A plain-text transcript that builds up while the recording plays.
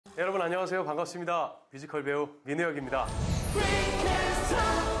여러분 안녕하세요. 반갑습니다. 뮤지컬 배우 민우혁입니다.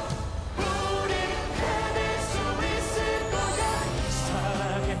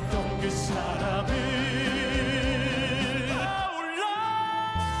 사랑했던 그 사람을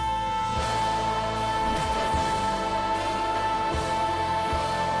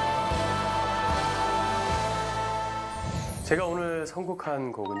제가 오늘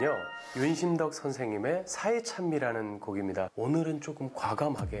선곡한 곡은요, 윤신덕 선생님의 사회찬미라는 곡입니다. 오늘은 조금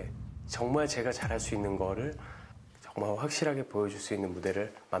과감하게 정말 제가 잘할 수 있는 거를 정말 확실하게 보여줄 수 있는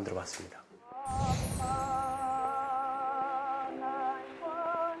무대를 만들어 봤습니다.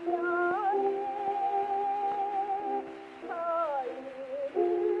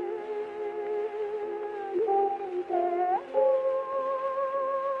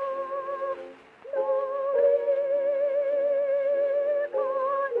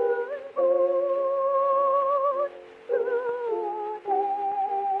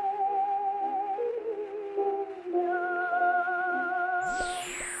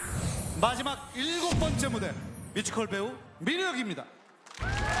 마지막 7번째 무대, 뮤지컬 배우 민우혁입니다.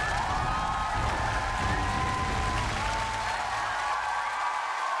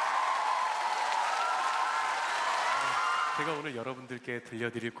 제가 오늘 여러분들께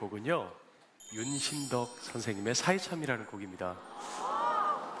들려드릴 곡은요, 윤신덕 선생님의 사회참이라는 곡입니다.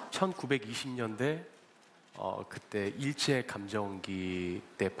 1920년대 그때 일제 감정기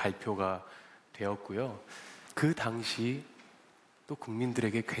때 발표가 되었고요. 그 당시 또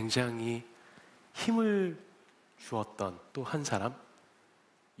국민들에게 굉장히 힘을 주었던 또 한 사람,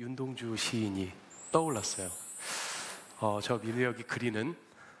 윤동주 시인이 떠올랐어요. 저 민우혁이 그리는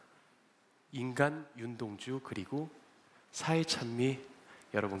인간 윤동주 그리고 사회찬미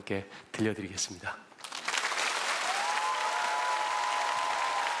여러분께 들려드리겠습니다.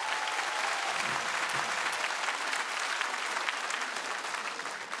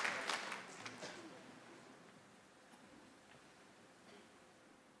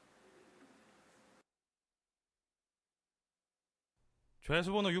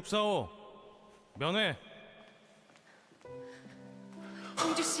 죄수번호 645 면회.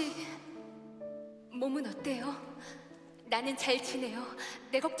 동주씨, 몸은 어때요? 나는 잘 지내요.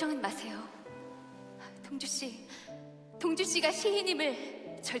 내 걱정은 마세요. 동주씨가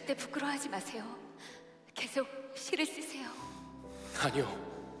시인임을 절대 부끄러워하지 마세요. 계속 시를 쓰세요. 아니요,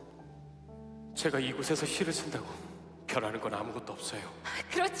 제가 이곳에서 시를 쓴다고 변하는 건 아무것도 없어요.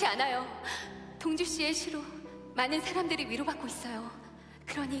 그렇지 않아요. 동주씨의 시로 많은 사람들이 위로받고 있어요.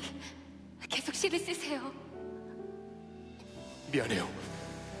 그러니 계속 시를 쓰세요. 미안해요.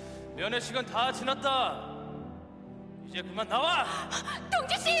 면회 시간 다 지났다. 이제 그만 나와.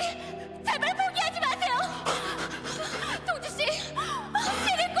 동주씨, 제발 포기하지 마세요. 동주씨,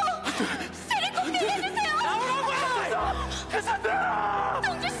 시를 꼭 들려주세요. 나오라고! 해산들아!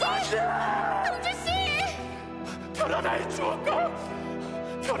 동주씨! 별하나의 추억과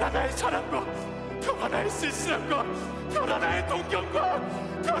별하나의 사랑과 별하나의 쓸쓸함과 별하나의 동경과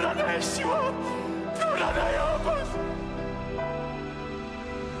별하나의 시와 별하나의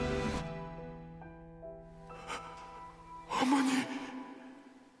어머니.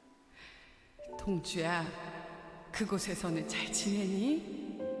 동주야, 그곳에서는 잘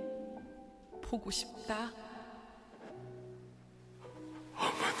지내니? 보고 싶다.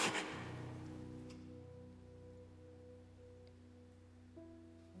 어머니.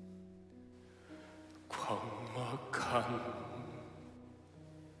 광막한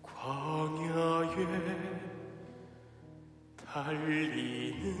광야에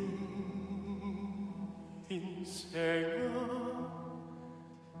달리는 인생아,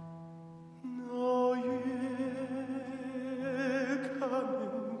 너의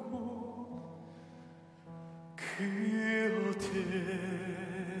가는 곳 그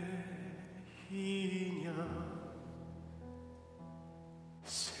어디이냐.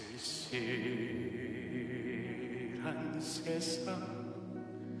 쓸쓸한 세상,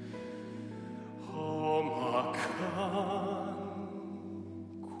 험악한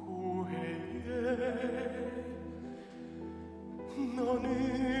고해에 너는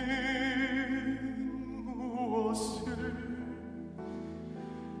무엇을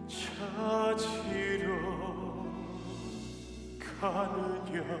찾으러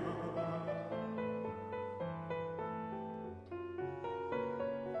가느냐.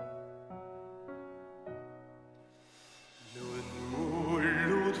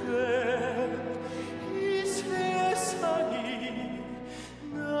 눈물로 된 이 세상이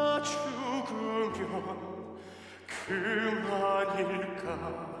나 죽으면 그만일까.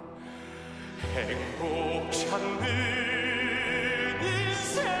 행복 찾는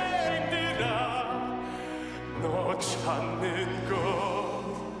인생들아, 너 찾는 것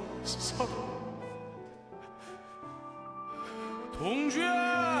서로.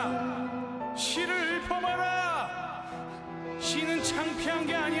 동주야, 시를 읊어봐라. 시는 창피한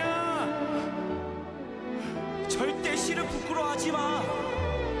게 아니야. 절대 시를 부끄러워하지 마.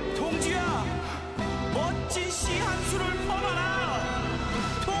 동주야, 멋진 시 한 수를 퍼봐라.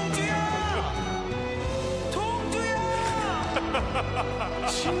 동주야, 동주야.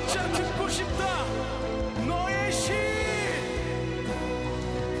 진짜 듣고 싶다. 너의 시.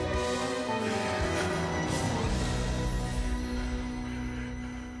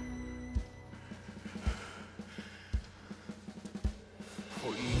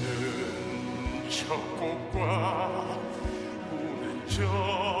 웃는 저 꽃과 우는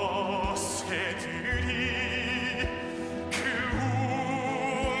저 새들이 그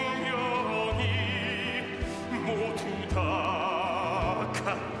운명이 모두 다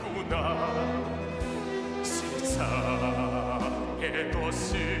같구나. 세상의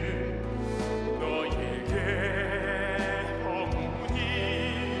것은 너에게 없으니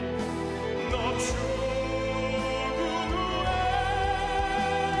너 죽은 후에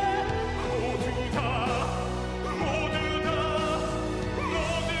모두 다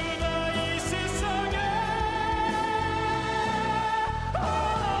이 세상에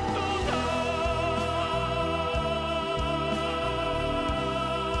없도다.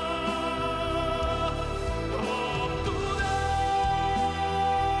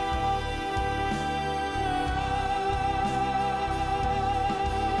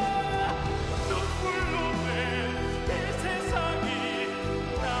 눈물로 낸 이 세상이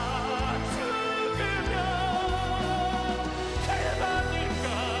다 죽으면 그만일까.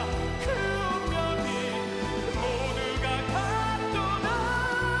 그 운명이 모두가 같도다.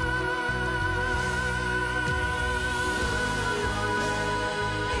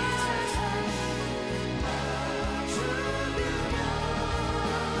 이 세상이 다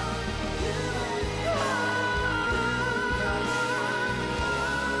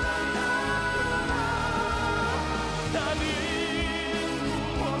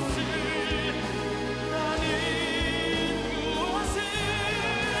나는 무엇을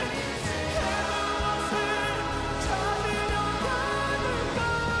찾으려고 하는가.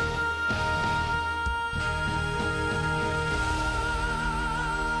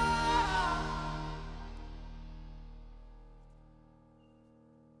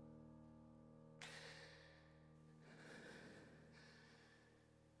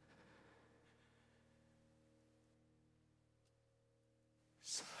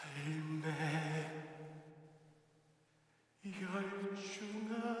 삶의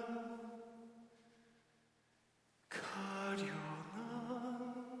열중한 가련한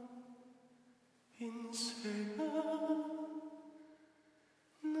인생아,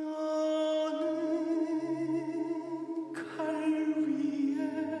 너는 칼 위에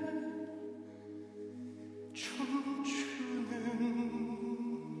춤추는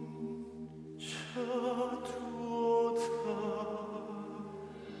자두다.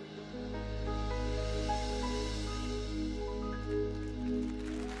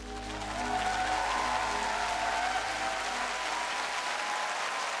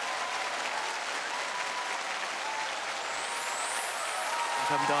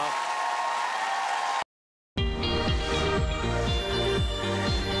 감사합니다.